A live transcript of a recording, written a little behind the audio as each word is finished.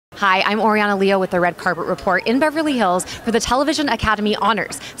Hi, I'm Oriana Leo with the Red Carpet Report in Beverly Hills for the Television Academy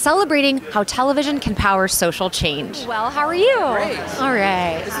Honors, celebrating how television can power social change. Well, how are you? Great. All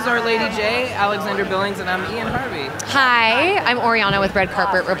right. This is Our Lady J, Alexandra Billings, and I'm Ian Harvie. Hi, I'm Oriana with Red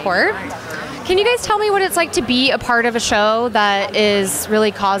Carpet Report. Can you guys tell me what it's like to be a part of a show that is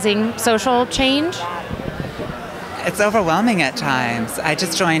really causing social change? It's overwhelming at times. I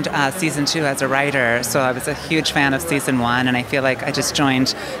just joined season 2 as a writer, so I was a huge fan of season 1, and I feel like I just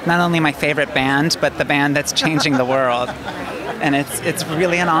joined not only my favorite band, but the band that's changing the world. And it's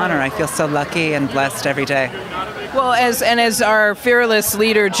really an honor. I feel so lucky and blessed every day. Well, as our fearless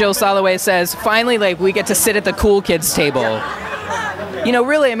leader Jill Soloway says, finally, we get to sit at the cool kids table. You know,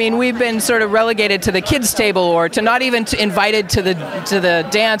 really, I mean, we've been sort of relegated to the kids' table, or to not even invited to the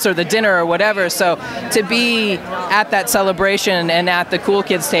dance or the dinner or whatever. So to be at that celebration and at the cool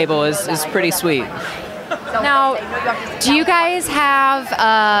kids' table is pretty sweet. Now, do you guys have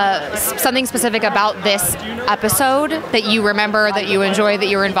something specific about this episode that you remember, that you enjoy, that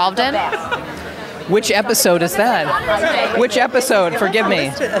you were involved in? Which episode is that? Which episode? Forgive me.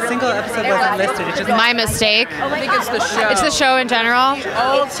 A single episode wasn't listed. It's just my mistake. I think it's the show. It's the show in general.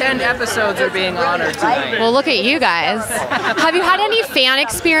 All 10 episodes are being honored tonight. Well, look at you guys. Have you had any fan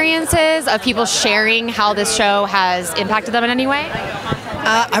experiences of people sharing how this show has impacted them in any way?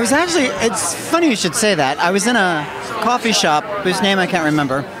 I was actually, it's funny you should say that. I was in a coffee shop whose name I can't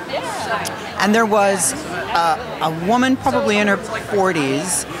remember. And there was a woman probably in her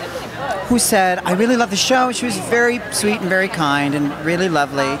 40s who said, I really love the show. She was very sweet and very kind and really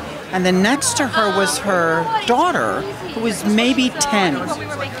lovely. And then next to her was her daughter, who was maybe 10.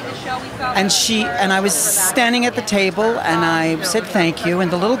 And I was standing at the table and I said thank you.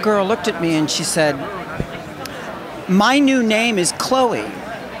 And the little girl looked at me and she said, my new name is Chloe.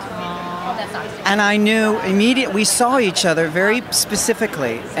 And I knew immediately, we saw each other very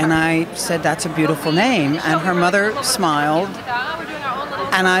specifically. And I said, that's a beautiful name. And her mother smiled.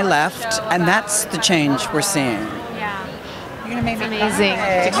 And I left, and that's the change we're seeing. Yeah. You're going to make me amazing. cry.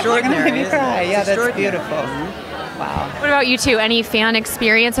 It's extraordinary. You're going to make me cry. Yeah, that's beautiful. Wow. What about you two? Any fan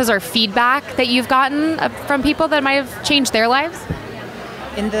experiences or feedback that you've gotten from people that might have changed their lives?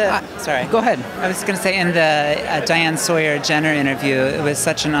 In the sorry, go ahead. I was going to say, in the Diane Sawyer Jenner interview, it was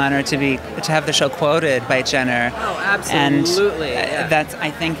such an honor to have the show quoted by Jenner. Oh, absolutely. And that's, I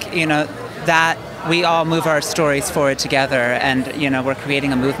think, that we all move our stories forward together, and we're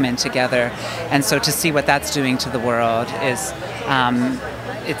creating a movement together. And so to see what that's doing to the world is,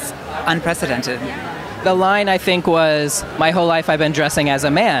 it's unprecedented. The line, I think, was, my whole life I've been dressing as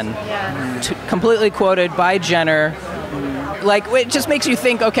a man. Yeah. Completely quoted by Jenner. It just makes you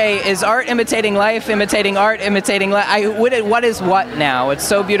think, okay, is art imitating life, imitating art, imitating life? What is what now? It's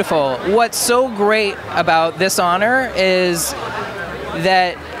so beautiful. What's so great about this honor is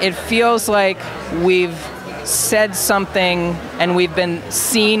that it feels like we've said something and we've been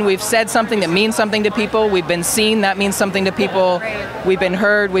seen. We've said something that means something to people. We've been seen. That means something to people. We've been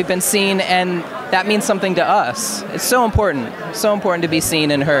heard. We've been seen. And that means something to us. It's so important. So important to be seen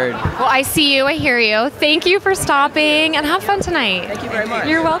and heard. Well, I see you. I hear you. Thank you for stopping, and have fun tonight. Thank you very much.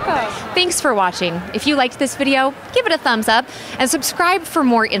 You're welcome. Thanks for watching. If you liked this video, give it a thumbs up and subscribe for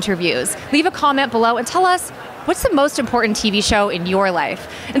more interviews. Leave a comment below and tell us, what's the most important TV show in your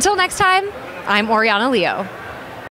life? Until next time, I'm Oriana Leo.